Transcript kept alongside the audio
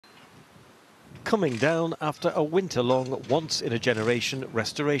Coming down after a winter-long, once-in-a-generation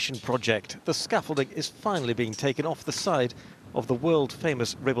restoration project, the scaffolding is finally being taken off the side of the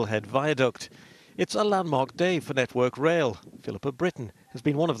world-famous Ribblehead viaduct. It's a landmark day for Network Rail. Philippa Britton has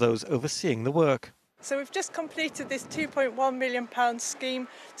been one of those overseeing the work. So we've just completed this £2.1 million scheme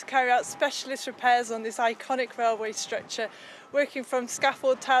to carry out specialist repairs on this iconic railway structure, working from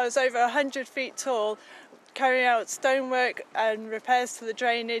scaffold towers over 100 feet tall, carrying out stonework and repairs to the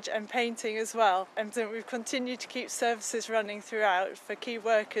drainage and painting as well. And so we've continued to keep services running throughout for key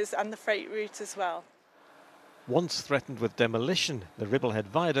workers and the freight route as well. Once threatened with demolition, the Ribblehead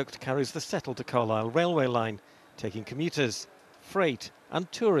viaduct carries the Settle to Carlisle railway line, taking commuters, freight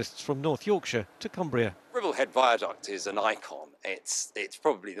and tourists from North Yorkshire to Cumbria. Ribblehead Viaduct is an icon. It's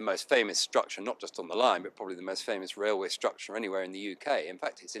probably the most famous structure, not just on the line, but probably the most famous railway structure anywhere in the UK. In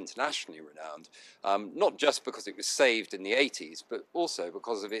fact, it's internationally renowned, not just because it was saved in the 80s, but also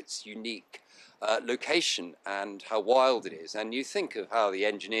because of its unique location and how wild it is. And you think of how the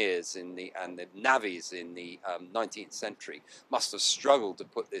engineers and the navvies in the 19th century must have struggled to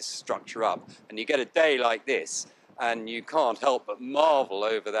put this structure up. And you get a day like this, and you can't help but marvel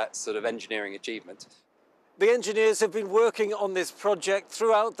over that sort of engineering achievement. The engineers have been working on this project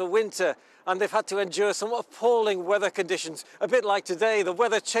throughout the winter, and they've had to endure some appalling weather conditions. A bit like today, the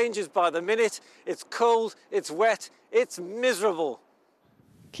weather changes by the minute. It's cold, it's wet, it's miserable.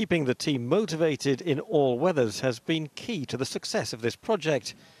 Keeping the team motivated in all weathers has been key to the success of this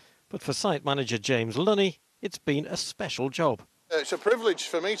project. But for site manager James Lunny, it's been a special job. It's a privilege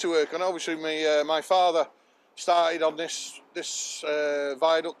for me to work on. Obviously, my father started on this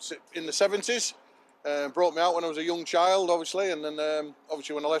viaduct in the 70s. Brought me out when I was a young child, obviously, and then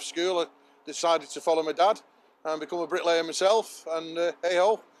obviously when I left school I decided to follow my dad and become a bricklayer myself, and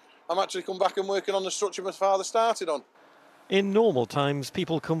hey-ho, I'm actually come back and working on the structure my father started on. In normal times,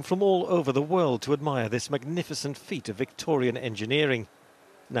 people come from all over the world to admire this magnificent feat of Victorian engineering,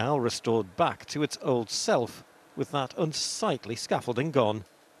 now restored back to its old self, with that unsightly scaffolding gone.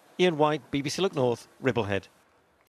 Ian White, BBC Look North, Ribblehead.